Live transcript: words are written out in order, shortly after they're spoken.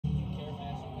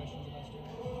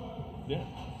Yeah.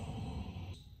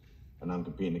 And I'm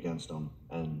competing against them,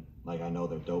 and like I know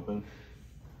they're doping,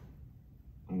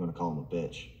 I'm gonna call them a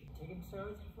bitch. Taking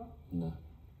steroids before? No.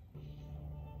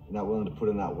 You're not willing to put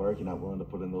in that work, you're not willing to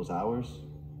put in those hours,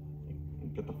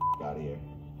 get the out of here.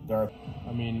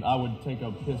 I mean, I would take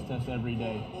a piss test every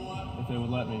day if they would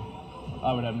let me.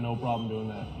 I would have no problem doing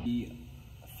that. The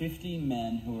 50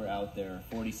 men who are out there,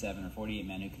 47 or 48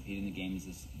 men who compete in the games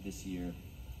this year,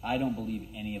 I don't believe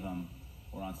any of them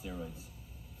were on steroids.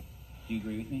 Do you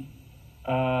agree with me?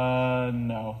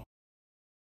 No.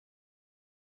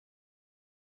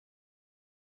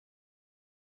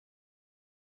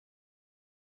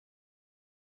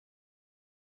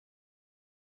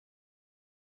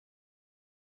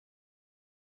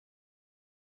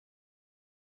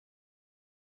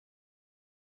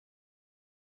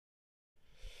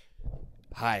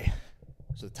 Hi.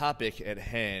 So the topic at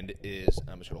hand is,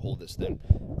 I'm just going to hold this thing,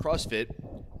 CrossFit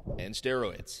and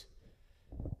steroids.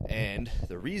 And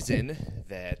the reason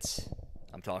that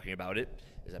I'm talking about it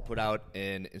is I put out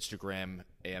an Instagram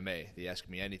AMA, the Ask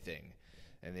Me Anything.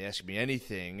 And the Ask Me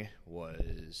Anything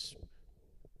was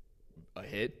a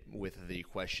hit, with the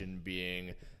question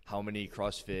being, how many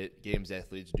CrossFit Games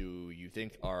athletes do you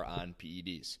think are on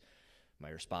PEDs? My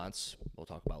response, we'll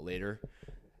talk about later.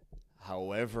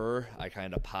 However, I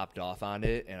kind of popped off on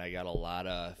it, and I got a lot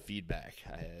of feedback.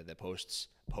 I had the posts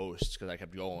because I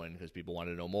kept going because people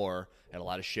wanted to know more. I had a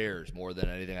lot of shares, more than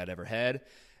anything I'd ever had.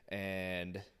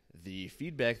 And the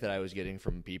feedback that I was getting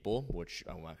from people, which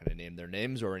I'm not going to name their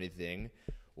names or anything,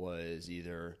 was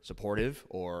either supportive,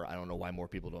 or I don't know why more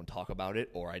people don't talk about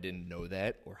it, or I didn't know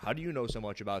that, or how do you know so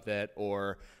much about that,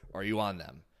 or are you on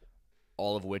them?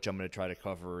 All of which I'm going to try to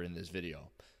cover in this video.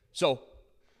 So,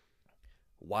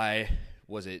 why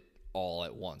was it all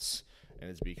at once? And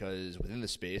it's because within the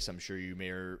space, I'm sure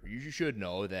you should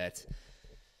know that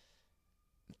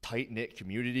tight-knit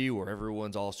community where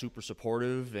everyone's all super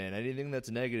supportive and anything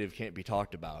that's negative can't be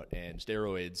talked about. And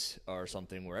steroids are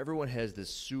something where everyone has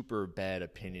this super bad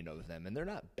opinion of them, and they're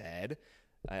not bad.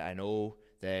 I know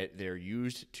that they're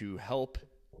used to help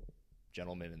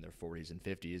gentlemen in their 40s and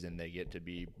 50s, and they get to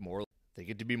be more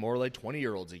like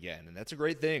 20-year-olds again, and that's a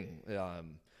great thing.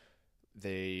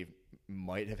 They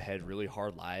might have had really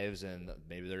hard lives, and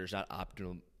maybe they're just not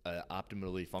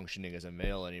optimally functioning as a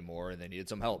male anymore, and they needed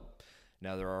some help.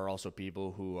 Now, there are also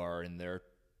people who are in their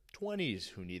 20s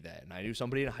who need that, and I knew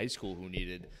somebody in high school who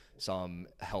needed some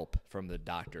help from the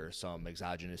doctor, some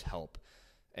exogenous help,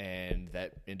 and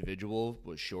that individual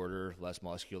was shorter, less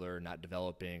muscular, not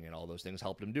developing, and all those things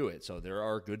helped him do it. So there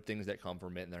are good things that come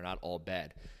from it, and they're not all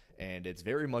bad. And it's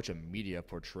very much a media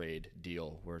portrayed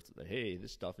deal where it's like, hey,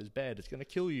 this stuff is bad. It's going to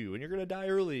kill you and you're going to die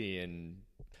early. And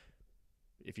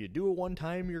if you do it one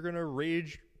time, you're going to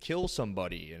rage kill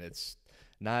somebody. And it's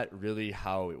not really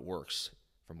how it works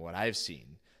from what I've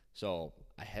seen. So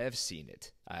I have seen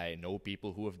it. I know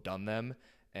people who have done them,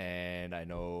 and I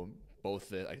know both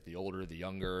the older, the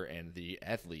younger, and the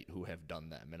athlete who have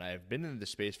done them. And I've been in the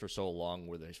space for so long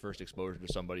where the first exposure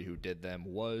to somebody who did them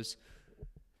was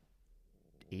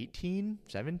 18,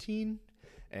 17,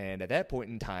 and at that point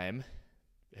in time,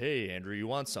 hey, Andrew, you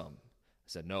want some? I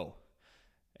said no.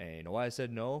 And you know why I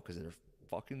said no? Because they're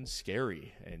fucking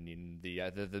scary, and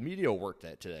the media worked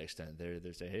that to that extent.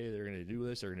 They say, hey, they're going to do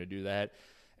this, they're going to do that,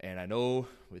 and I know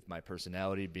with my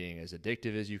personality being as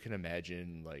addictive as you can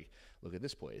imagine, like, look at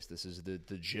this place. This is the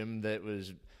gym that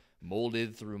was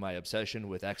molded through my obsession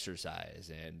with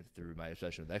exercise, and through my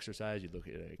obsession with exercise, you look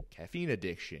at a caffeine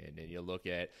addiction, and you look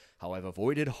at how I've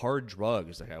avoided hard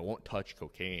drugs. Like, I won't touch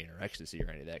cocaine or ecstasy or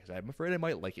any of that because I'm afraid I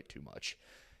might like it too much.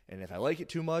 And if I like it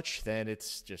too much, then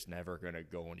it's just never going to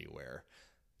go anywhere.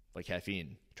 Like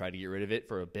caffeine, try to get rid of it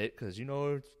for a bit because,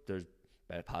 there's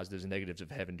bad positives and negatives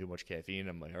of having too much caffeine.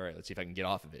 I'm like, all right, let's see if I can get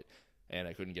off of it. And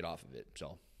I couldn't get off of it,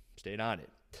 so stayed on it.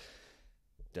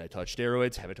 Did I touch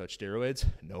steroids? Have I touched steroids?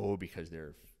 No, because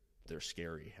they're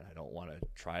scary, and I don't want to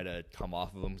try to come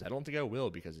off of them. I don't think I will,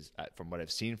 because from what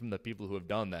I've seen from the people who have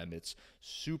done them, it's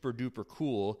super duper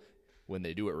cool when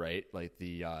they do it right. Like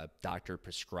the doctor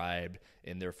prescribed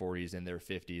in their 40s and their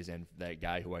 50s, and that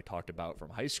guy who I talked about from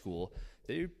high school,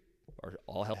 they are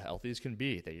all healthy as can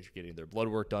be. They're getting their blood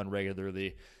work done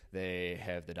regularly. They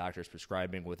have the doctors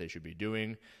prescribing what they should be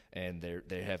doing, and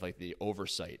they have like the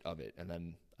oversight of it. And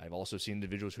then I've also seen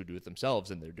individuals who do it themselves,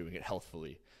 and they're doing it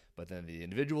healthfully. But then the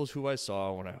individuals who I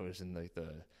saw when I was in like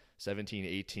the 17,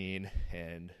 18,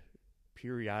 and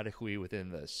periodically within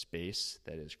the space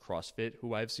that is CrossFit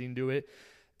who I've seen do it,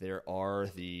 there are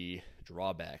the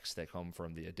drawbacks that come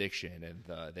from the addiction,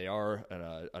 and they are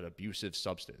an abusive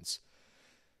substance.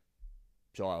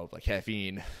 So like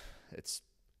caffeine,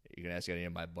 You can ask any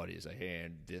of my buddies, like, hey,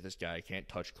 and this guy can't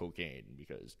touch cocaine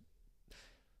because,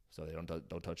 so they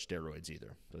don't touch steroids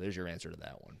either. So there's your answer to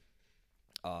that one.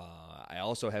 I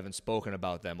also haven't spoken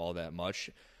about them all that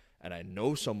much, and I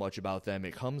know so much about them.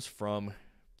 It comes from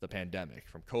the pandemic,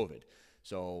 from COVID.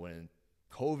 So when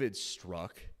COVID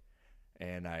struck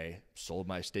and I sold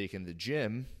my stake in the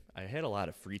gym, I had a lot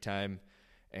of free time,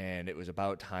 and it was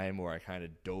about time where I kind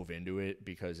of dove into it,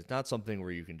 because it's not something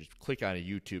where you can just click on a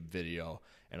YouTube video,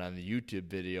 and on the YouTube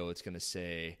video it's going to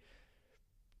say,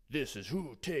 this is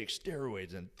who takes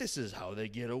steroids, and this is how they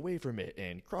get away from it,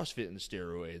 and CrossFit and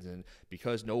steroids. And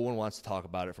because no one wants to talk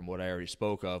about it from what I already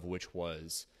spoke of, which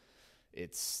was,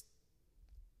 it's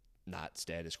not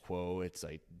status quo. It's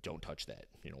like, don't touch that.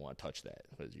 You don't want to touch that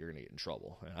because you're going to get in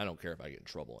trouble. And I don't care if I get in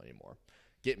trouble anymore.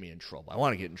 Get me in trouble. I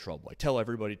want to get in trouble. I tell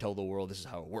everybody, tell the world, this is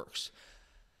how it works.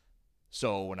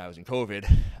 So when I was in COVID,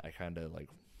 I kind of like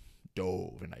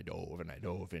dove,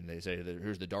 and they say that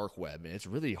here's the dark web, and it's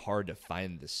really hard to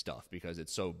find this stuff because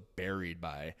it's so buried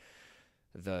by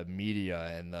the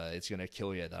media and it's going to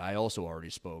kill you, that I also already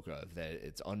spoke of, that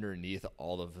it's underneath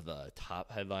all of the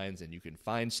top headlines, and you can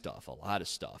find stuff, a lot of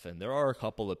stuff. And there are a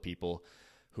couple of people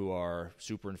who are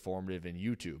super informative in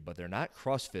YouTube, but they're not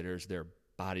CrossFitters, they're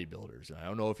bodybuilders. And I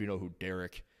don't know if you know who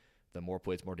Derek, the More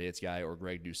Plates, More Dates guy, or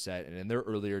Greg Doucette, and in their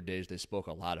earlier days, they spoke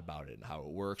a lot about it and how it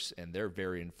works, and they're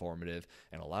very informative,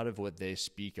 and a lot of what they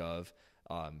speak of,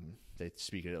 they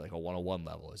speak at like a 101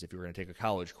 level, as if you were going to take a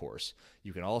college course.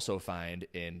 You can also find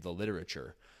in the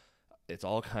literature. It's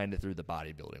all kind of through the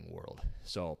bodybuilding world.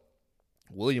 So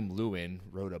William Lewin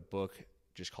wrote a book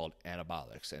just called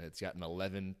Anabolics, and it's got an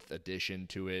 11th edition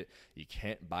to it. You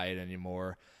can't buy it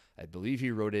anymore. I believe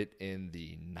he wrote it in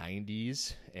the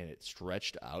 90s, and it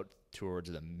stretched out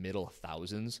towards the middle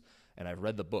thousands. And I've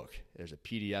read the book. There's a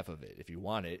PDF of it. If you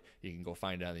want it, you can go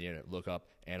find it on the internet. Look up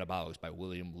Anabolics by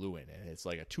William Lewin. And it's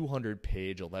like a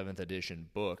 200-page 11th edition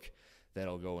book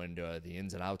that'll go into the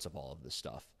ins and outs of all of this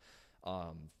stuff.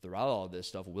 Throughout all of this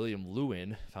stuff, William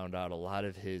Lewin found out a lot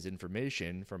of his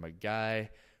information from a guy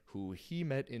who he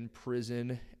met in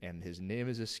prison, and his name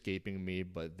is escaping me,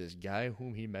 but this guy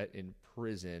whom he met in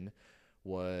prison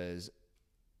was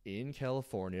in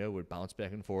California, would bounce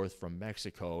back and forth from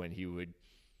Mexico, and he would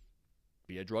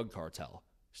be a drug cartel,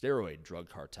 steroid drug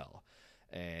cartel.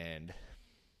 And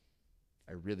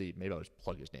maybe I'll just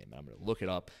plug his name. I'm going to look it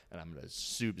up, and I'm going to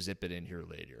zip it in here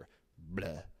later.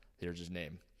 Blah. Here's his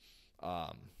name.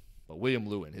 But William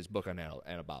Lewin, his book on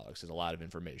anabolics, has a lot of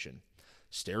information.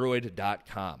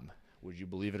 Steroid.com. Would you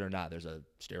believe it or not? There's a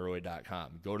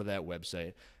steroid.com. Go to that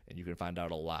website, and you can find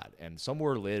out a lot. And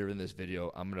somewhere later in this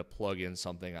video, I'm going to plug in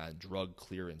something on drug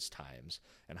clearance times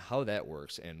and how that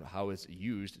works and how it's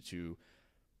used to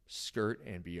skirt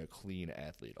and be a clean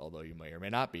athlete, although you may or may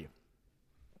not be.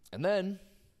 And then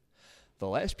the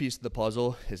last piece of the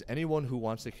puzzle is anyone who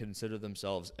wants to consider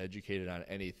themselves educated on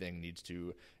anything needs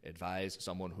to advise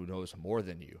someone who knows more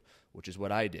than you, which is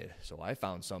what I did. So I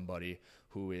found somebody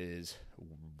who is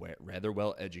rather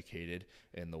well educated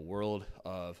in the world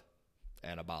of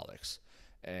anabolics.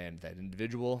 And that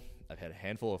individual, I've had a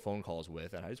handful of phone calls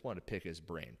with, and I just want to pick his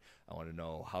brain. I want to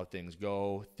know how things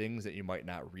go, things that you might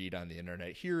not read on the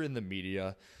internet, here in the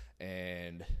media,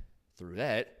 and through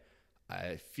that,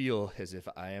 I feel as if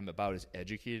I am about as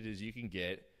educated as you can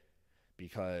get,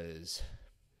 because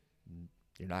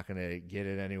you're not going to get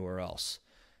it anywhere else.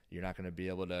 You're not going to be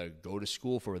able to go to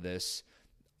school for this.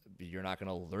 You're not going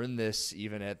to learn this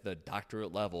even at the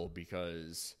doctorate level,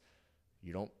 because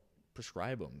you don't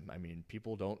prescribe them. I mean,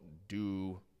 people don't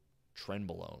do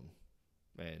trenbolone,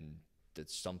 and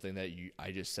it's something that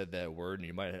I just said that word, and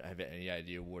you might have any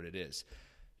idea what it is.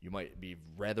 You might be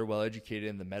rather well educated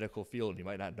in the medical field, and you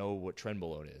might not know what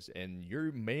trenbolone is. And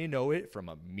you may know it from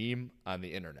a meme on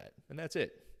the internet, and that's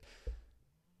it.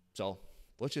 So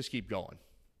let's just keep going.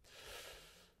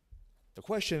 The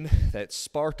question that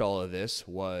sparked all of this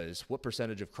was, what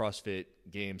percentage of CrossFit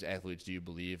Games athletes do you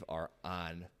believe are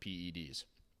on PEDs?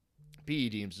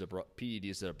 PEDs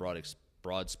is a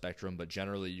broad spectrum, but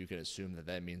generally you can assume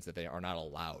that means that they are not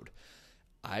allowed.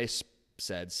 I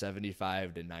said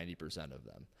 75 to 90% of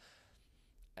them.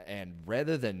 And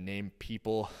rather than name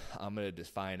people, I'm going to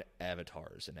define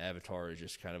avatars. An avatar is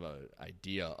just kind of an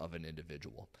idea of an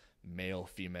individual, male,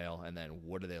 female, and then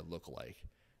what do they look like?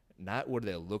 Not what do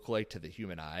they look like to the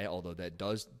human eye, although that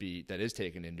is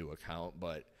taken into account,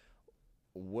 but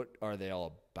what are they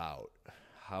all about?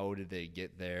 How did they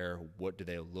get there? What do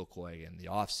they look like in the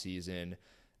off season?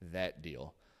 That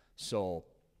deal. So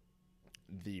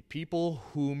the people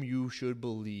whom you should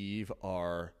believe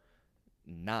are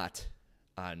not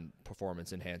on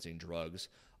performance-enhancing drugs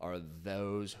are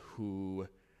those who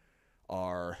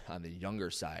are on the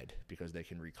younger side because they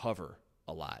can recover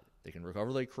a lot. They can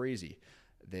recover like crazy.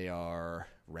 They are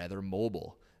rather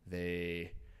mobile.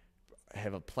 They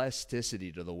have a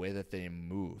plasticity to the way that they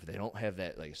move. They don't have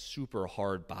that like super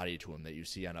hard body to them that you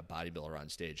see on a bodybuilder on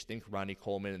stage. Think Ronnie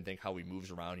Coleman and think how he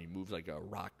moves around. He moves like a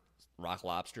rock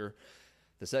lobster.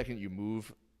 The second you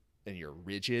move and you're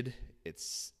rigid,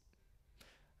 it's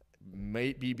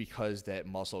might be because that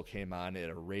muscle came on at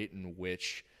a rate in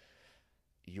which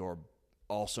you're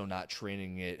also not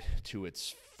training it to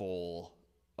its full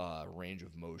range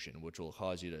of motion, which will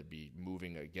cause you to be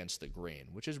moving against the grain,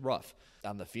 which is rough.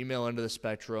 On the female end of the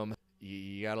spectrum,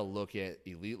 you got to look at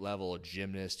elite level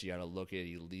gymnasts, you got to look at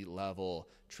elite level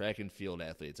track and field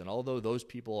athletes. And although those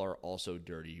people are also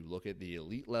dirty, you look at the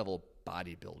elite level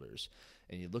bodybuilders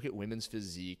and you look at women's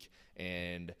physique,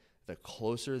 and the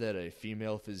closer that a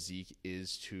female physique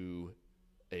is to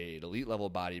an elite level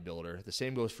bodybuilder, the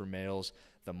same goes for males,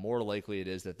 the more likely it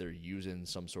is that they're using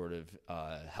some sort of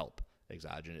help,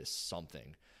 exogenous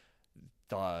something.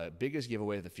 The biggest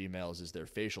giveaway of the females is their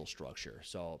facial structure.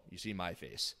 So you see my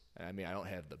face. I mean, I don't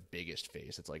have the biggest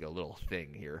face. It's like a little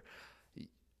thing here.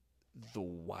 The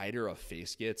wider a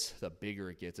face gets, the bigger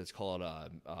it gets. It's called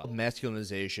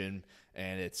masculinization,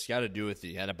 and it's got to do with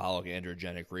the anabolic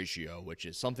androgenic ratio, which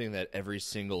is something that every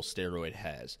single steroid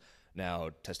has.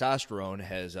 Now, testosterone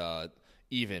has a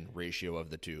even ratio of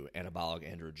the two, anabolic,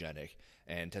 androgenic.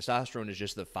 And testosterone is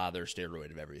just the father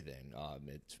steroid of everything.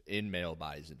 It's in male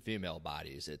bodies and female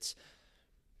bodies. It's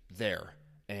there.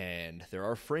 And there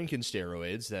are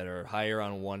frankensteroids that are higher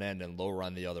on one end and lower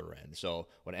on the other end. So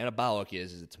what anabolic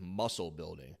is it's muscle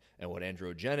building. And what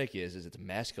androgenic is it's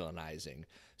masculinizing.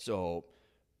 So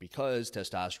because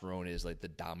testosterone is like the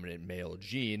dominant male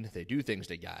gene, they do things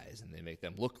to guys and they make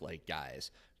them look like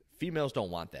guys. Females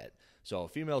don't want that. So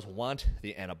females want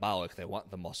the anabolic, they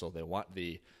want the muscle, they want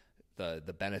the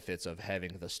benefits of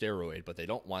having the steroid, but they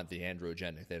don't want the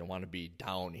androgenic. They don't want to be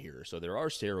down here. So there are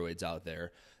steroids out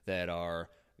there that are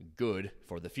good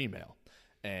for the female.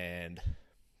 And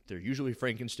they're usually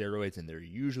frankensteroids, and they're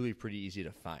usually pretty easy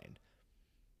to find.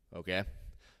 Okay?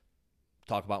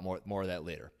 Talk about more of that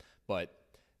later. But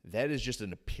that is just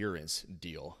an appearance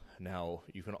deal. Now,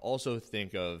 you can also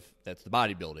think of, that's the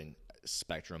bodybuilding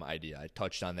spectrum idea. I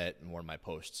touched on that in one of my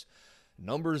posts.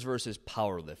 Numbers versus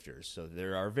powerlifters. So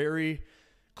there are very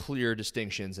clear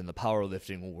distinctions in the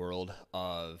powerlifting world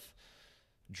of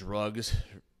drugs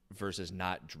versus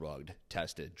not drug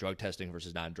tested, drug testing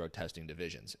versus non-drug testing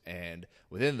divisions. And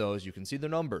within those, you can see the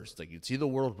numbers. It's like you can see the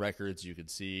world records, you can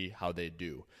see how they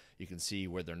do. You can see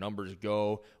where their numbers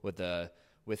go. With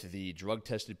the drug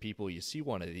tested people, you see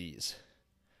one of these.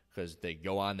 Because they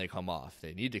go on, they come off.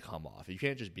 They need to come off. You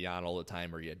can't just be on all the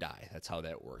time or you die. That's how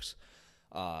that works.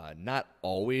 Not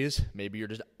always. Maybe you're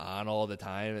just on all the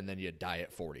time and then you die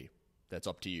at 40. That's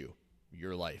up to you.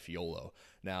 Your life, YOLO.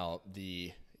 Now,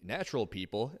 the natural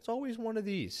people, it's always one of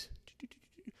these.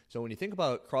 So when you think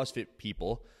about CrossFit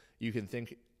people, you can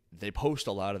think they post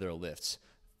a lot of their lifts.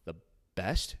 The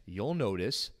best, you'll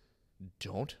notice,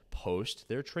 don't post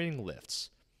their training lifts.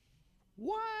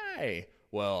 Why?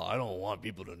 Well, I don't want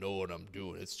people to know what I'm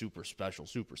doing. It's super special,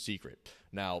 super secret.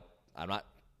 Now, I'm not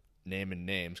naming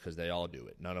names because they all do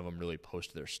it. None of them really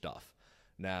post their stuff.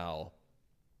 Now,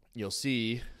 you'll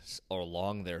see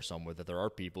along there somewhere that there are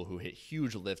people who hit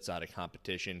huge lifts out of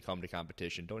competition, come to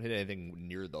competition, don't hit anything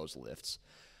near those lifts.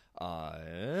 And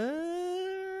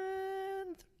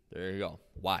there you go.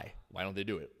 Why? Why don't they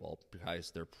do it? Well,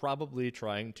 because they're probably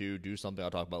trying to do something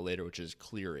I'll talk about later, which is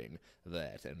clearing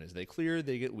that. And as they clear,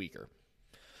 they get weaker.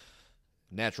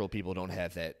 Natural people don't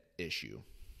have that issue.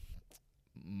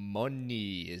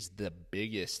 Money is the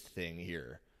biggest thing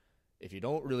here. If you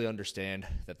don't really understand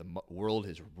that the world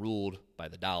is ruled by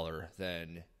the dollar,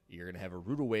 then you're going to have a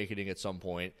rude awakening at some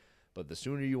point, but the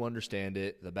sooner you understand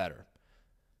it, the better.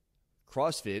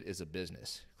 CrossFit is a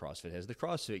business. CrossFit has the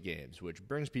CrossFit Games, which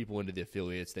brings people into the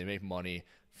affiliates. They make money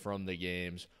from the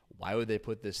games. Why would they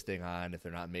put this thing on if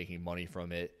they're not making money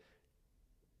from it?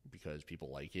 Because people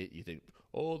like it. You think,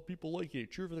 oh, people like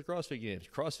it. Cheer for the CrossFit Games.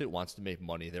 CrossFit wants to make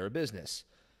money. They're a business.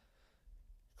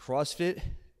 CrossFit,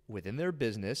 within their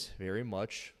business, very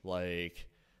much like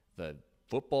the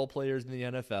football players in the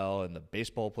NFL and the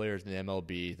baseball players in the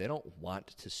MLB, they don't want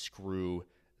to screw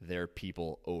their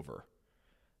people over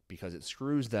because it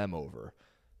screws them over.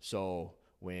 So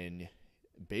when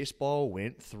baseball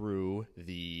went through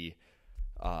the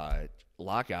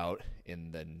lockout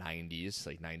in the 90s,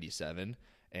 like 97,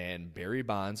 and Barry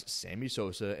Bonds, Sammy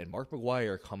Sosa, and Mark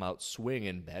McGwire come out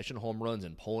swinging, bashing home runs,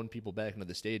 and pulling people back into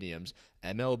the stadiums,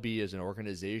 MLB as an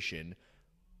organization,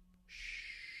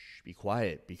 be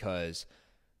quiet, because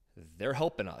they're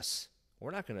helping us.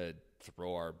 We're not going to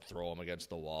throw them against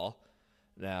the wall.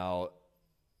 Now,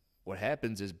 what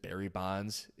happens is Barry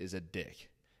Bonds is a dick.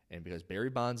 And because Barry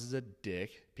Bonds is a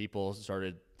dick, people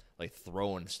started like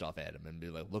throwing stuff at him and be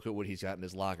like, look at what he's got in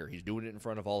his locker. He's doing it in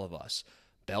front of all of us.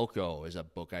 Belko is a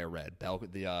book I read.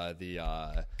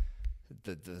 The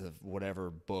whatever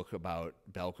book about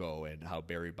Belko and how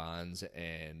Barry Bonds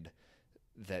and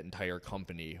that entire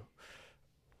company,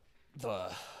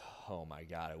 oh my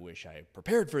God, I wish I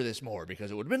prepared for this more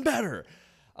because it would have been better.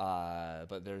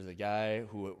 But there's a guy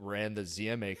who ran the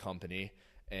ZMA company,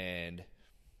 and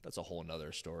that's a whole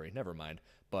nother story. Never mind.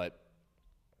 But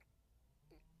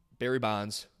Barry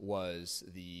Bonds was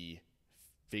the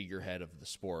figurehead of the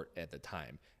sport at the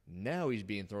time. Now he's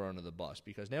being thrown under the bus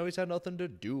because now he's had nothing to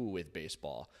do with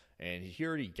baseball. And he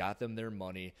already got them their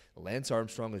money. Lance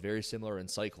Armstrong is very similar in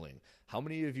cycling. How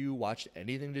many of you watched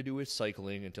anything to do with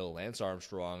cycling until Lance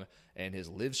Armstrong and his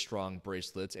Live Strong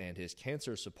bracelets and his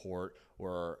cancer support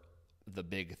were the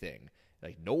big thing?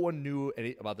 Like, no one knew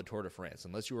about the Tour de France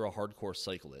unless you were a hardcore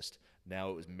cyclist. Now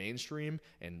it was mainstream,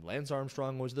 and Lance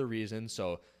Armstrong was the reason.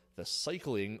 So the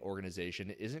cycling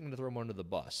organization isn't going to throw him under the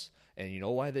bus. And you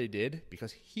know why they did?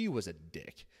 Because he was a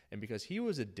dick. And because he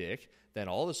was a dick, then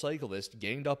all the cyclists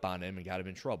ganged up on him and got him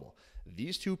in trouble.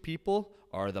 These two people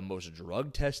are the most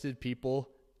drug-tested people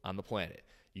on the planet.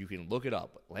 You can look it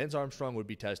up. Lance Armstrong would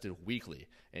be tested weekly,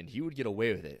 and he would get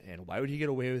away with it. And why would he get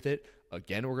away with it?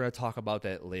 Again, we're going to talk about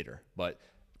that later. But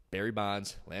Barry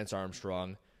Bonds, Lance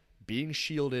Armstrong, being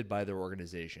shielded by their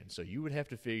organization. So you would have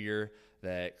to figure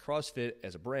that CrossFit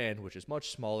as a brand, which is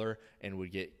much smaller and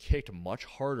would get kicked much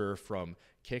harder from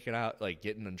kicking out, like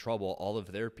getting in trouble, all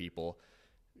of their people,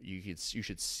 you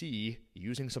should see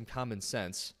using some common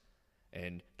sense.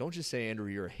 And don't just say,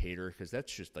 Andrew, you're a hater, because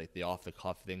that's just like the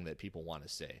off-the-cuff thing that people want to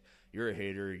say. You're a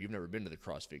hater. You've never been to the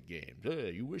CrossFit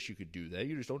Games. You wish you could do that.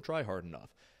 You just don't try hard enough.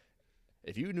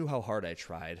 If you knew how hard I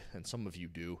tried, and some of you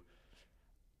do,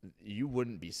 you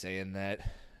wouldn't be saying that.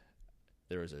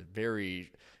 There is a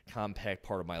very compact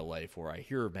part of my life where I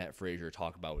hear Matt Frazier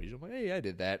talk about what he's like, hey, I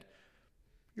did that.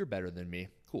 You're better than me.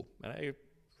 Cool. And I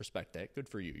respect that. Good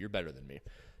for you. You're better than me.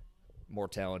 More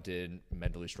talented,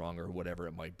 mentally stronger, whatever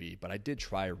it might be. But I did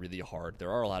try really hard.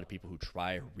 There are a lot of people who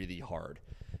try really hard.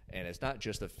 And it's not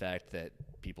just the fact that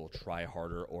people try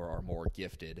harder or are more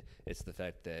gifted. It's the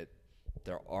fact that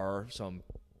there are some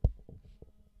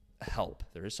help.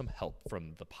 There is some help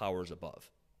from the powers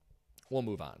above. We'll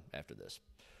move on after this.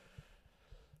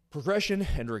 Progression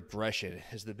and regression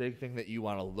is the big thing that you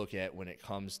want to look at when it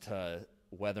comes to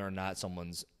whether or not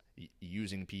someone's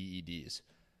using PEDs.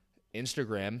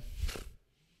 Instagram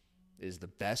is the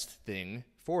best thing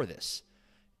for this.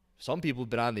 Some people have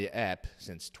been on the app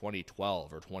since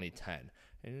 2012 or 2010.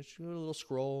 And it's a little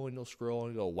scroll, and you'll scroll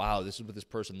and go, wow, this is what this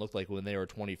person looked like when they were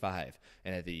 25.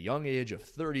 And at the young age of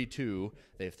 32,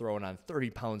 they've thrown on 30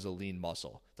 pounds of lean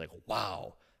muscle. It's like,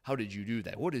 wow, how did you do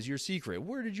that? What is your secret?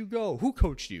 Where did you go? Who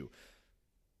coached you?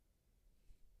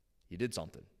 You did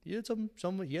something. You had some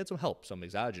help, some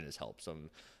exogenous help, some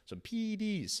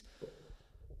PEDs.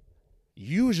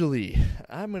 Usually,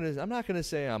 I'm not gonna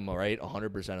say I'm right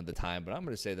 100% of the time, but I'm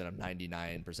gonna say that I'm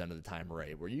 99% of the time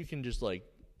right. Where you can just like,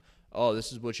 oh,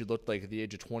 this is what you looked like at the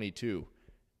age of 22.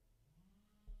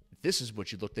 This is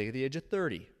what you looked like at the age of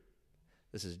 30.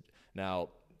 Now,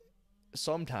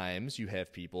 sometimes you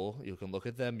have people, you can look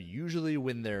at them usually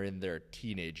when they're in their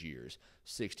teenage years,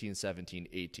 16, 17,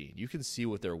 18. You can see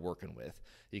what they're working with.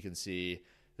 You can see,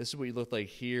 this is what you look like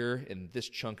here in this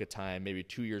chunk of time, maybe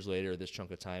 2 years later, this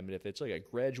chunk of time. And if it's like a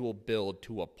gradual build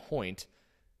to a point,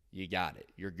 you got it.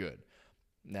 You're good.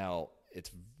 Now,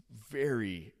 it's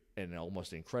very and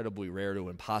almost incredibly rare to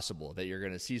impossible that you're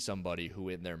going to see somebody who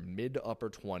in their mid to upper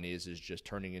 20s is just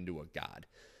turning into a god.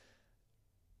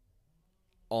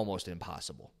 Almost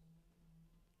impossible.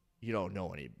 You don't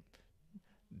know any.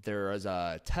 There is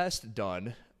a test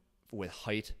done with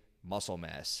height muscle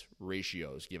mass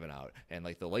ratios given out and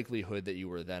like the likelihood that you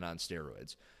were then on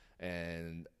steroids.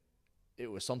 And it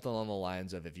was something along the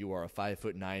lines of if you are a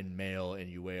 5'9" male and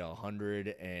you weigh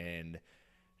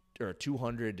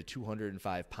 200 to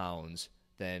 205 pounds,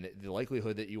 then the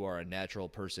likelihood that you are a natural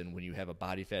person when you have a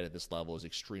body fat at this level is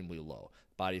extremely low.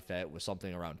 Body fat was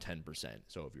something around 10%.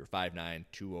 So if you're 5'9",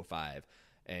 205,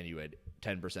 and you had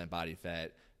 10% body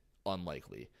fat,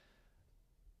 unlikely.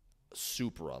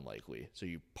 Super unlikely. So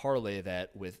you parlay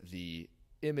that with the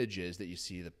images that you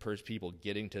see the people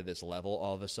getting to this level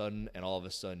all of a sudden, and all of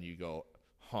a sudden you go,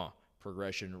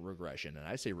 progression, regression. And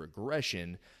I say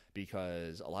regression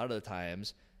because a lot of the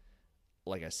times,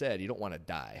 like I said, you don't want to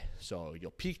die. So you'll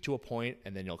peak to a point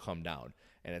and then you'll come down.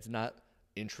 And it's not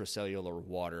intracellular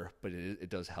water, but it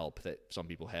does help that some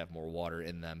people have more water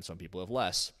in them, some people have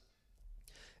less.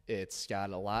 It's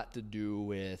got a lot to do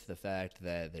with the fact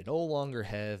that they no longer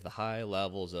have the high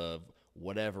levels of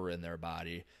whatever in their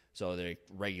body, so they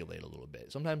regulate a little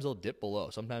bit. Sometimes they'll dip below.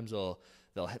 Sometimes they'll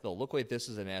look like this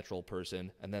is a natural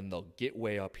person, and then they'll get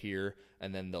way up here,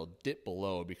 and then they'll dip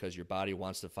below because your body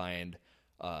wants to find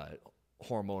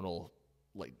hormonal,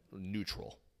 like,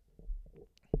 neutral.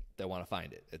 They want to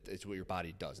find it. It's what your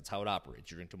body does. It's how it operates.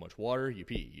 You drink too much water, you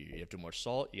pee. You have too much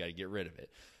salt, you got to get rid of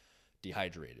it.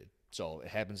 Dehydrated. So it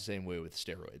happens the same way with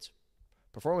steroids.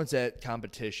 Performance at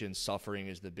competition suffering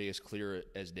is the biggest clear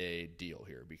as day deal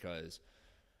here, because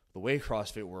the way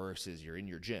CrossFit works is you're in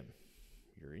your gym.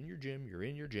 You're in your gym,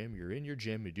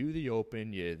 you do the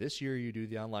open, this year you do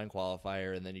the online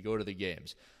qualifier, and then you go to the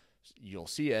games. You'll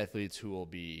see athletes who will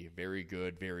be very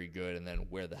good, and then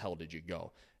where the hell did you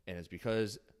go? And it's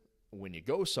because when you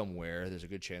go somewhere, there's a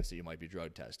good chance that you might be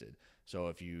drug tested. So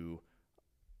if you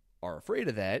are afraid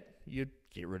of that, you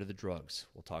get rid of the drugs.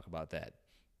 We'll talk about that.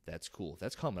 That's cool.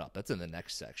 That's coming up. That's in the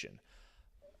next section.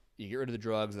 You get rid of the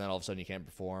drugs, and then all of a sudden you can't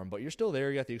perform, but you're still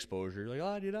there. You got the exposure. You're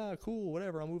like, cool,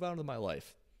 whatever. I'll move on with my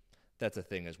life. That's a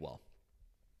thing as well.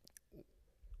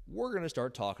 We're going to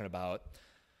start talking about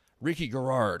Ricky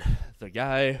Garrard, the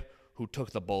guy who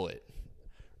took the bullet.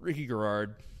 Ricky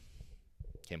Garrard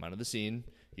came onto the scene.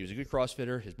 He was a good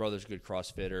CrossFitter. His brother's a good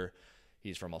CrossFitter.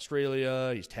 He's from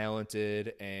Australia. He's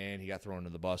talented, and he got thrown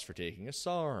into the bus for taking a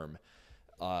SARM.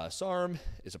 SARM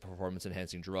is a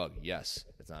performance-enhancing drug. Yes.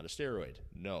 It's not a steroid.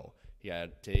 No.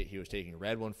 He was taking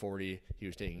Rad 140. He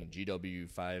was taking GW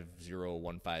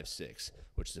 50156,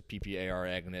 which is a PPAR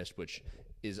agonist, which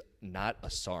is not a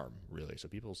SARM, really. So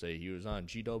people say he was on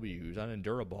GW, he was on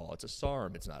Endurabol. It's a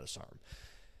SARM. It's not a SARM.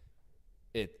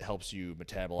 It helps you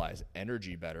metabolize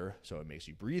energy better, so it makes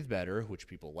you breathe better, which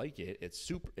people like it.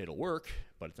 It'll work,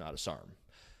 but it's not a SARM.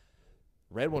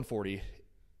 Rad 140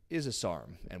 is a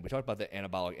SARM, and we talked about the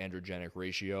anabolic androgenic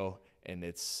ratio, and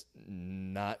it's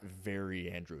not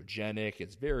very androgenic.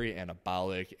 It's very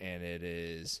anabolic, and it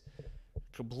is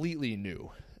completely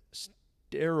new.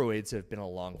 Steroids have been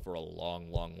along for a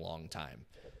long time.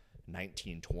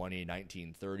 1920,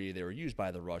 1930, they were used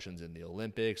by the Russians in the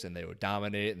Olympics, and they would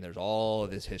dominate, and there's all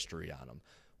of this history on them.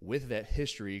 With that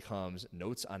history comes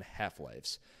notes on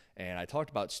half-lives. And I talked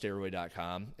about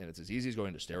steroid.com, and it's as easy as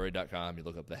going to steroid.com. You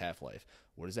look up the half-life.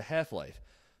 What is a half-life?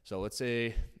 So let's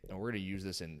say, and we're going to use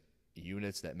this in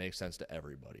units that make sense to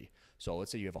everybody. So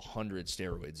let's say you have 100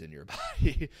 steroids in your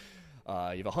body.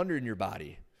 You have 100 in your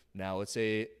body. Now let's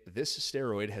say this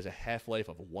steroid has a half-life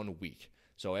of 1 week.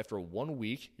 So after 1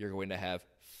 week, you're going to have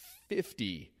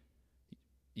 50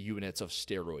 units of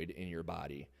steroid in your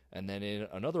body. And then in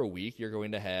another week, you're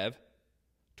going to have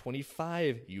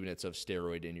 25 units of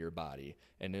steroid in your body.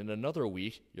 And in another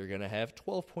week, you're going to have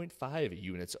 12.5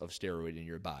 units of steroid in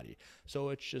your body. So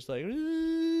it's just like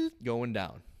going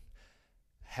down.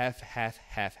 Half-life.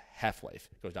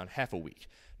 It goes down half a week.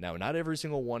 Now, not every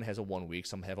single one has a 1 week.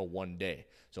 Some have a 1 day.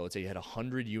 So let's say you had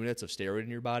 100 units of steroid in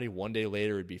your body. 1 day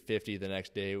later, it would be 50. The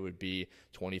next day, it would be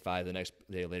 25. The next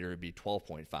day later, it would be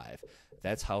 12.5.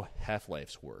 That's how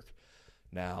half-lives work.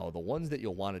 Now, the ones that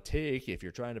you'll want to take if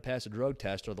you're trying to pass a drug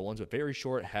test are the ones with very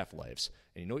short half-lives.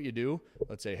 And you know what you do?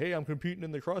 Let's say, hey, I'm competing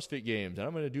in the CrossFit Games, and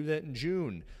I'm going to do that in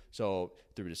June. So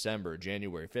through December,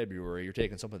 January, February, you're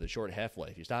taking some of the short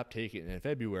half-life. You stop taking it in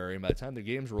February, and by the time the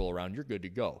games roll around, you're good to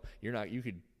go.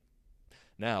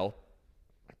 Now,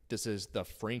 this is the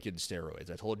Franken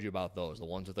steroids. I told you about those, the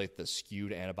ones with like the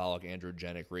skewed anabolic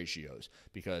androgenic ratios,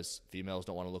 because females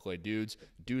don't want to look like dudes.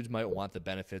 Dudes might want the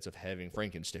benefits of having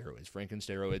Franken steroids. Franken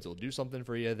steroids will do something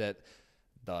for you that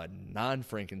the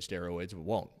non-Franken steroids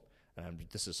won't. And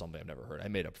this is something I've never heard. I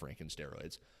made up Franken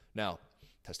steroids. Now,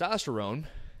 testosterone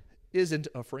isn't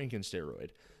a Franken steroid.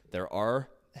 There are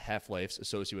half-lives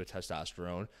associated with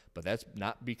testosterone, but that's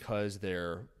not because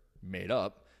they're made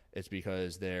up. It's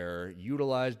because they're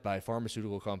utilized by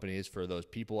pharmaceutical companies for those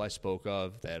people I spoke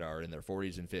of that are in their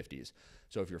 40s and 50s.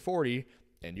 So if you're 40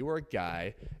 and you are a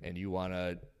guy and you want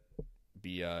to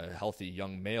be a healthy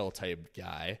young male type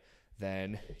guy,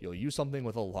 then you'll use something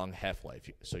with a long half-life.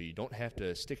 So you don't have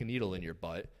to stick a needle in your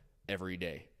butt every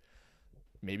day.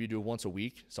 Maybe you do it once a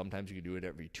week. Sometimes you can do it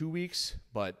every 2 weeks,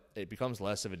 but it becomes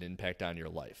less of an impact on your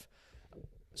life.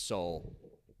 So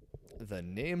the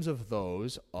names of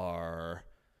those are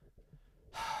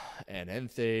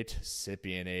anenthate,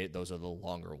 cypionate, those are the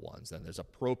longer ones. Then there's a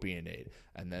propionate,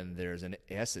 and then there's an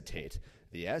acetate.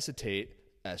 The acetate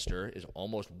ester is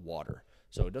almost water,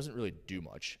 so it doesn't really do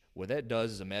much. What that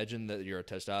does is imagine that you're a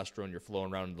testosterone, you're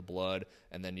flowing around in the blood,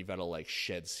 and then you've got to like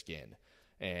shed skin.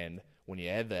 And when you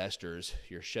add the esters,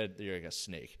 you're like a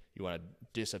snake. You want to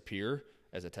disappear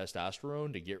as a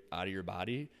testosterone to get out of your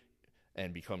body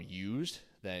and become used,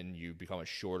 then you become a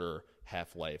shorter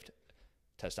half-life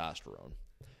testosterone.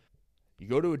 You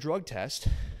go to a drug test,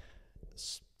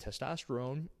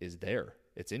 testosterone is there.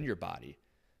 It's in your body.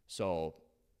 So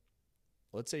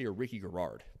let's say you're Ricky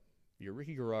Garrard. You're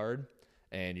Ricky Garrard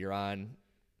and you're on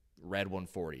Rad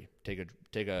 140. Take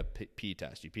a pee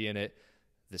test. You pee in it.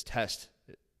 This test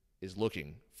is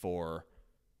looking for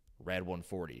Rad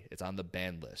 140. It's on the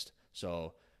banned list.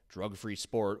 So drug-free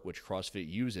sport, which CrossFit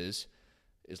uses,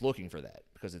 is looking for that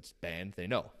because it's banned. They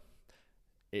know.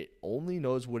 It only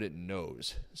knows what it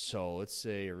knows. So let's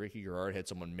say Ricky Garrard had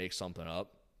someone make something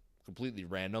up, completely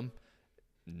random,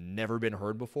 never been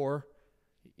heard before.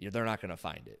 They're not going to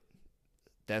find it.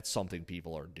 That's something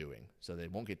people are doing. So they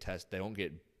won't get tested. They won't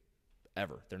get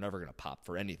ever. They're never going to pop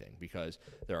for anything because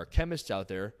there are chemists out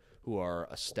there who are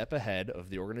a step ahead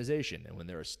of the organization. And when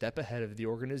they're a step ahead of the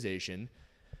organization,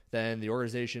 then the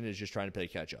organization is just trying to play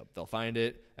catch up. They'll find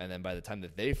it, and then by the time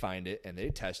that they find it and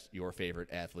they test your favorite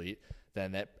athlete,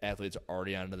 then that athlete's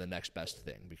already on to the next best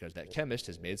thing because that chemist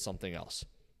has made something else.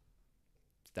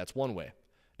 That's one way.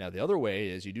 Now, the other way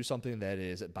is you do something that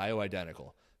is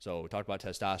bioidentical. So we talked about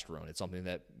testosterone. It's something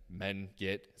that men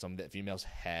get, something that females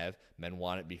have. Men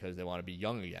want it because they want to be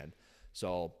young again.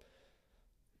 So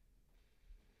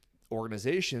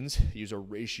organizations use a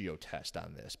ratio test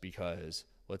on this because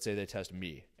let's say they test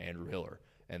me, Andrew Hiller,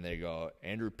 and they go,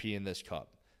 Andrew, pee in this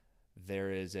cup.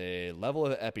 There is a level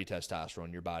of epitestosterone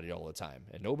in your body all the time,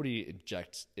 and nobody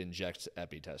injects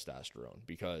epitestosterone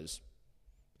because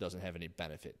it doesn't have any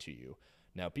benefit to you.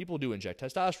 Now, people do inject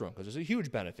testosterone because there's a huge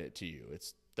benefit to you.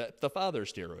 It's the father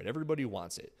steroid. Everybody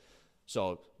wants it.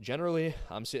 So generally,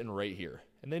 I'm sitting right here,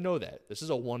 and they know that. This is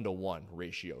a 1-to-1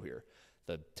 ratio here.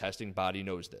 The testing body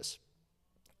knows this.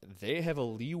 They have a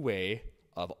leeway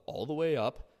of all the way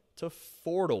up to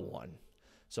 4-to-1.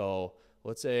 So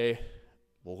let's say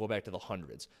we'll go back to the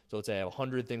hundreds. So let's say I have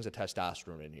 100 things of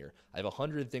testosterone in here. I have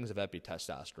 100 things of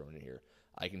epitestosterone in here.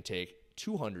 I can take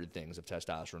 200 things of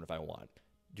testosterone if I want.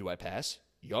 Do I pass?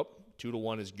 Yup.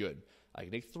 2-to-1 is good. I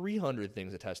can take 300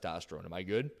 things of testosterone. Am I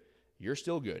good? You're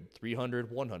still good.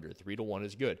 300, 100. 3-to-1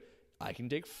 is good. I can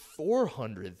take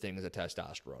 400 things of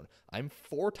testosterone. I'm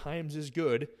 4 times as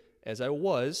good as I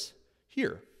was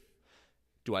here.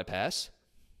 Do I pass?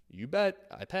 You bet.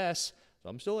 I pass. So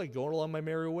I'm still like going along my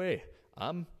merry way.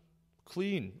 I'm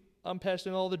clean. I'm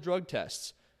passing all the drug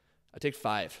tests. I take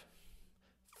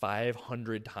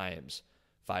 500 times.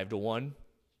 5-to-1,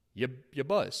 you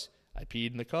buzz. I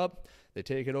peed in the cup. They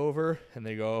take it over and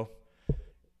they go,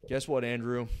 guess what,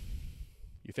 Andrew?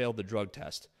 You failed the drug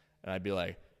test. And I'd be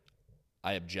like,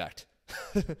 I object.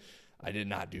 I did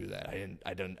not do that.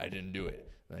 I didn't do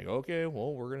it. And they go, okay,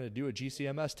 well, we're going to do a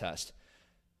GCMS test.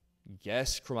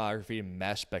 Gas chromatography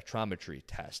mass spectrometry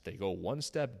test. They go one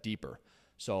step deeper.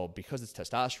 So because it's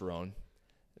testosterone,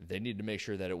 they need to make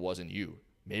sure that it wasn't you.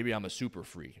 Maybe I'm a super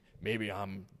freak. Maybe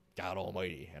I'm God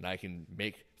Almighty, and I can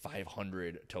make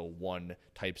 500-to-1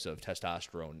 types of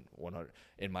testosterone 100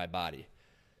 in my body.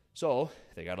 So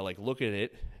they got to like look at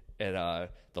it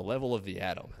at the level of the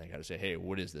atom. They got to say, hey,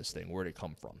 what is this thing? Where did it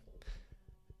come from?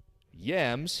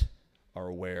 Yams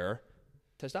are where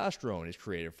testosterone is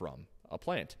created from, a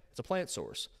plant. It's a plant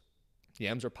source.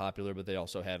 Yams are popular, but they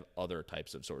also have other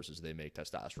types of sources they make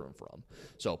testosterone from.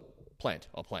 So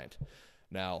a plant.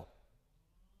 Now,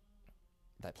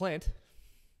 that plant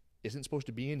isn't supposed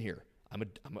to be in here. I'm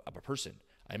a person.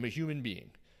 I'm a human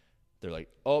being. They're like,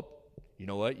 oh, you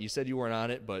know what? You said you weren't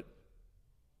on it, but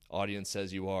audience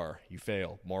says you are. You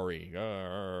fail. Maury,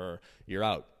 you're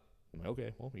out. I'm like,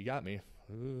 okay, well, you got me.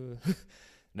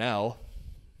 Now,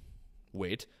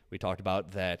 wait. We talked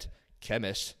about that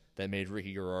chemist that made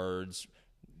Ricky Garrard's,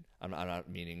 I'm not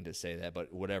meaning to say that,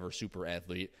 but whatever super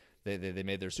athlete, they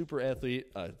made their super athlete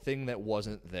a thing that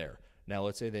wasn't there. Now,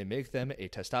 let's say they make them a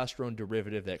testosterone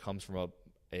derivative that comes from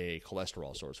a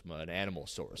cholesterol source, from an animal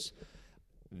source.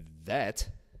 That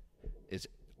is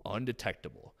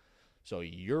undetectable. So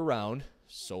year-round,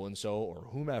 so-and-so or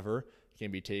whomever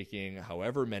can be taking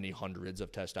however many hundreds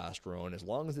of testosterone, as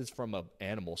long as it's from an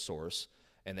animal source,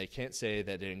 and they can't say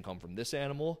that it didn't come from this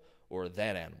animal or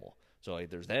that animal. So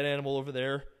like, there's that animal over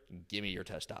there, give me your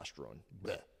testosterone.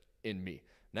 Blech, in me.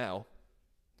 Now,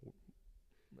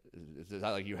 it's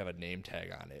not like you have a name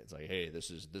tag on it. It's like, hey, this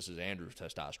is Andrew's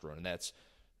testosterone, and that's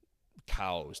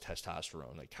cow's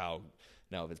testosterone. Like cow.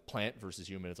 Now, if it's plant versus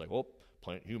human, it's like, well,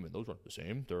 plant, human, those aren't the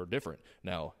same. They're different.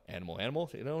 Now, animal,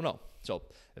 no. So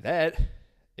that,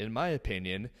 in my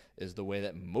opinion, is the way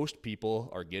that most people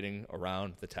are getting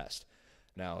around the test.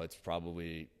 Now, it's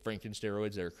probably Franken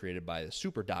steroids that are created by the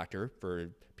super doctor for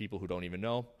people who don't even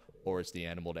know, or it's the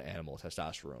animal-to-animal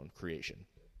testosterone creation.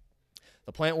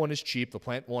 The plant one is cheap. The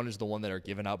plant one is the one that are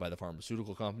given out by the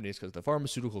pharmaceutical companies because the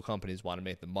pharmaceutical companies want to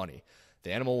make the money.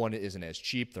 The animal one isn't as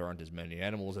cheap. There aren't as many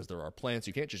animals as there are plants.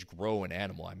 You can't just grow an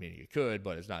animal. I mean, you could,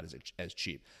 but it's not as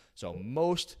cheap. So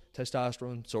most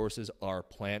testosterone sources are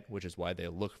plant, which is why they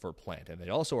look for plant. And they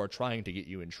also are trying to get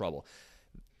you in trouble.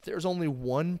 There's only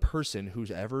one person who's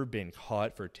ever been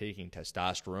caught for taking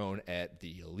testosterone at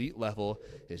the elite level.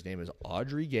 His name is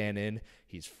Audrey Gannon.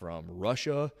 He's from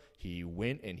Russia. He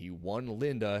went and he won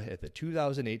Linda at the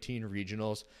 2018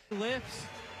 regionals. Lifts,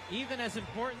 even as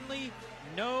importantly,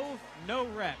 no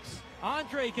reps.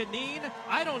 Andre Gannon,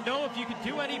 I don't know if you could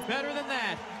do any better than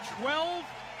that.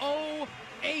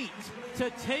 12:08 to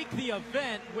take the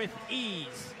event with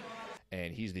ease.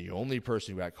 And he's the only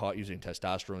person who got caught using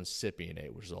testosterone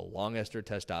cypionate, which is a long-ester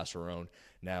testosterone.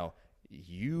 Now,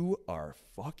 you are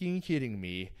fucking kidding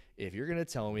me if you're going to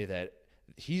tell me that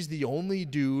he's the only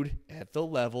dude at the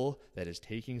level that is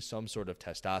taking some sort of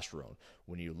testosterone.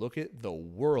 When you look at the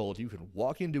world, you can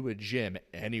walk into a gym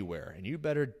anywhere, and you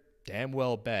better damn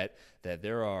well bet that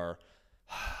there are...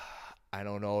 I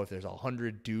don't know if there's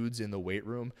 100 dudes in the weight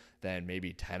room, then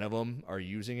maybe 10 of them are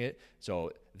using it.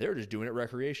 So they're just doing it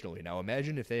recreationally. Now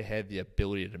imagine if they had the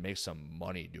ability to make some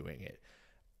money doing it.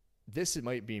 This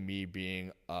might be me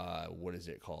being,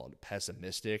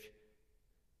 pessimistic.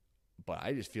 But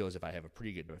I just feel as if I have a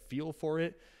pretty good feel for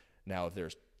it. Now if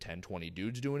there's 10, 20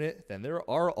 dudes doing it, then there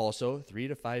are also 3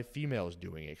 to 5 females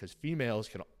doing it. Because females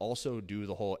can also do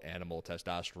the whole animal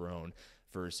testosterone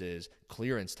versus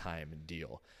clearance time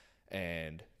deal.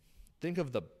 And think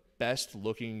of the best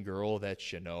looking girl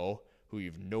that you know, who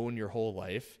you've known your whole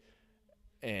life,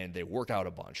 and they work out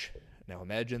a bunch. Now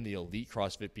imagine the elite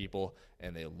CrossFit people,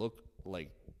 and they look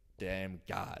like damn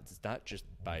gods. It's not just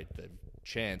by the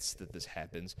chance that this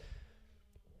happens.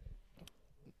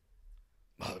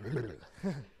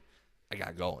 I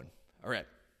got going. All right.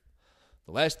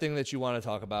 The last thing that you want to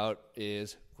talk about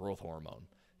is growth hormone.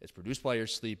 It's produced while you're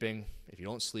sleeping. If you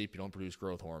don't sleep, you don't produce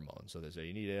growth hormone. So they say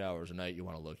you need 8 hours a night, you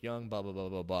want to look young, blah, blah, blah,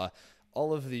 blah, blah.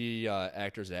 All of the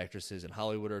actors and actresses in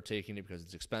Hollywood are taking it because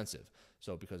it's expensive.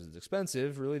 So because it's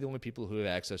expensive, really the only people who have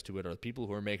access to it are the people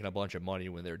who are making a bunch of money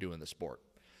when they're doing the sport.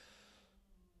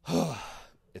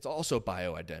 It's also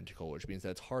bioidentical, which means that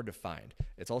it's hard to find.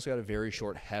 It's also got a very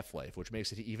short half-life, which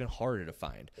makes it even harder to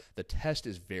find. The test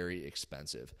is very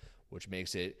expensive, which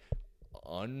makes it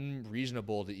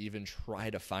unreasonable to even try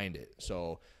to find it.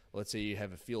 So let's say you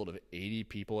have a field of 80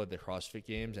 people at the CrossFit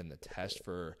Games and the test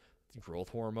for growth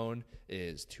hormone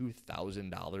is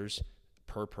 $2,000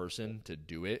 per person to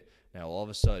do it. Now all of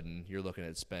a sudden you're looking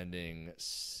at spending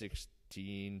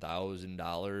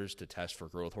 $16,000 to test for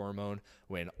growth hormone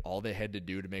when all they had to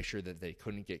do to make sure that they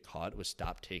couldn't get caught was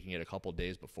stop taking it a couple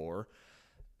days before.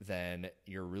 Then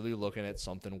you're really looking at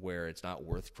something where it's not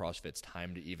worth CrossFit's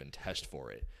time to even test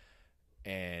for it.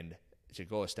 And to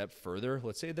go a step further,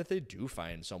 let's say that they do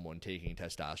find someone taking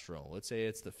testosterone. Let's say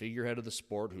it's the figurehead of the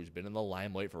sport who's been in the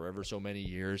limelight for ever so many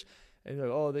years. And you're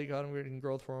like, oh, they got him getting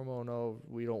growth hormone. Oh,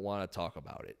 we don't want to talk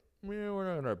about it. We're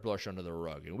not going to brush under the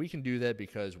rug. And we can do that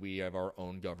because we have our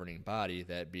own governing body,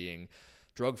 that being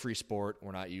drug-free sport.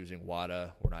 We're not using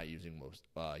WADA. We're not using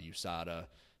USADA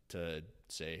to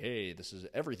say, hey, this is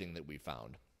everything that we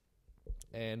found.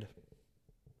 And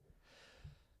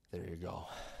there you go.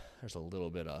 There's a little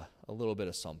bit of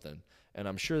something, and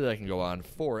I'm sure that I can go on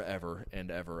forever and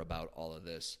ever about all of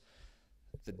this.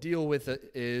 The deal with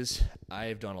it is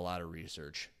I've done a lot of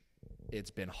research. It's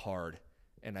been hard,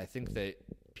 and I think that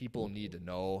people need to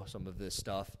know some of this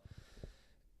stuff.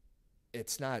 It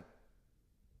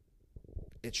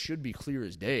should be clear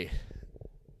as day,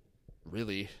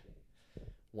 really.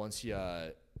 Once you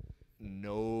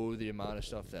know the amount of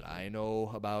stuff that I know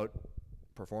about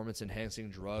performance-enhancing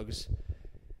drugs,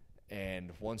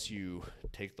 and once you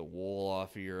take the wool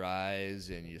off of your eyes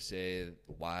and you say,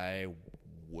 why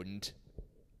wouldn't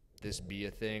this be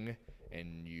a thing?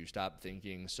 And you stop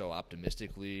thinking so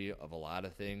optimistically of a lot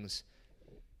of things,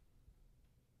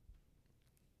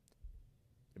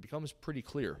 it becomes pretty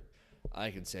clear.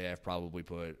 I can say I've probably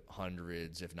put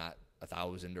hundreds, if not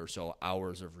 1,000 or so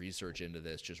hours of research into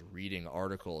this, just reading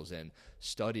articles and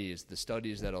studies, the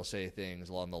studies that'll say things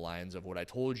along the lines of what I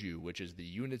told you, which is the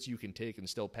units you can take and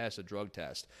still pass a drug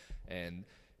test. And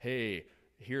hey,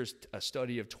 here's a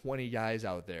study of 20 guys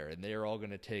out there, and they're all going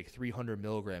to take 300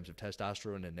 milligrams of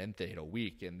testosterone and enthate a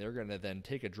week, and they're going to then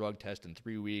take a drug test in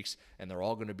 3 weeks, and they're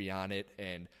all going to be on it,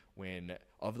 and when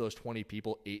of those 20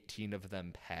 people, 18 of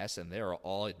them pass, and they are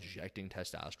all injecting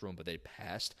testosterone, but they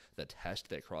passed the test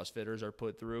that CrossFitters are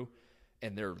put through,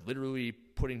 and they're literally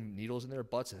putting needles in their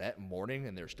butts that morning,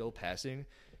 and they're still passing.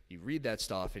 You read that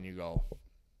stuff, and you go,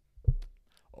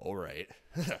 all right,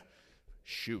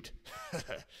 shoot.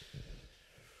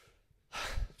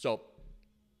 So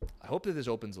I hope that this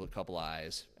opens a couple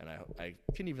eyes, and I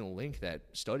can even link that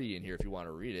study in here if you want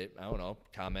to read it. I don't know.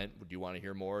 Comment. Do you want to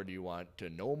hear more? Do you want to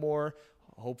know more?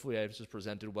 Hopefully I've just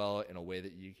presented well in a way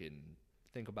that you can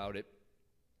think about it.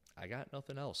 I got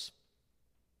nothing else.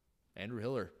 Andrew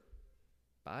Hiller.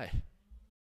 Bye.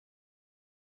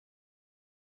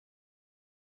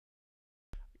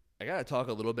 I got to talk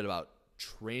a little bit about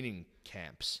training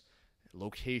camps,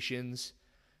 locations,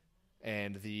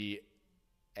 and the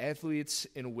athletes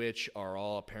in which are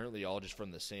all apparently all just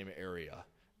from the same area.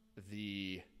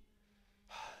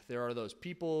 There are those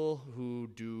people who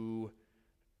do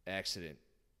accident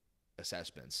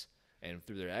assessments, and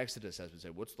through their accident assessments say,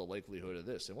 what's the likelihood of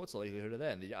this and what's the likelihood of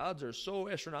that? And the odds are so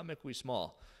astronomically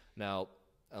small. Now,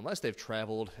 unless they've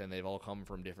traveled and they've all come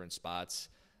from different spots,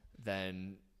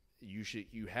 then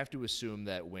you have to assume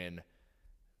that when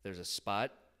there's a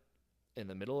spot in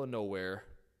the middle of nowhere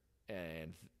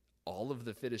and all of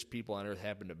the fittest people on earth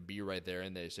happen to be right there,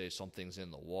 and they say something's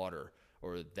in the water,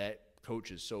 or that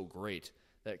coach is so great,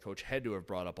 that coach had to have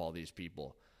brought up all these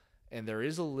people. And there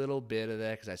is a little bit of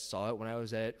that because I saw it when I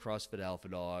was at CrossFit Alpha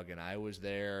Dog, and I was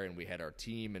there, and we had our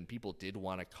team, and people did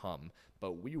want to come,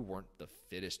 but we weren't the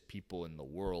fittest people in the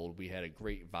world. We had a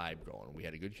great vibe going. We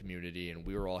had a good community, and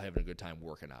we were all having a good time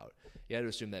working out. You had to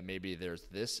assume that maybe there's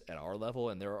this at our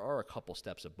level, and there are a couple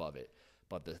steps above it.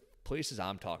 But the places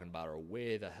I'm talking about are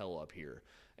way the hell up here.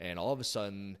 And all of a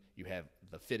sudden, you have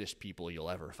the fittest people you'll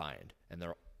ever find, and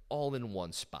they're all in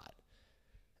one spot.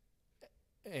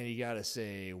 And you got to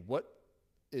say, what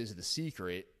is the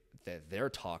secret that they're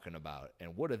talking about?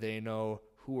 And what do they know?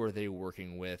 Who are they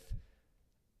working with?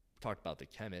 We talked about the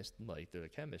chemist. Like, there's a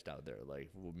chemist out there. Like,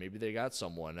 well, maybe they got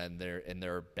someone in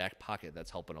their back pocket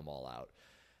that's helping them all out.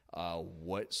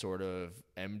 What sort of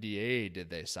MDA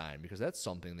did they sign? Because that's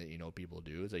something that, people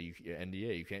do. It's like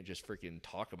NDA. You can't just freaking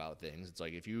talk about things. It's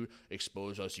like, if you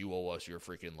expose us, you owe us your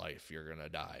freaking life. You're going to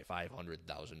die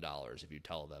 $500,000 if you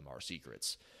tell them our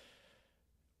secrets.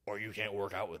 Or you can't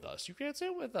work out with us. You can't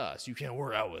sit with us. You can't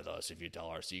work out with us if you tell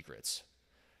our secrets.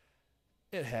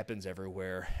 It happens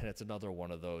everywhere, and it's another one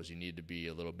of those you need to be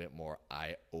a little bit more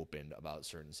eye-opened about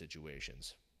certain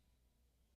situations.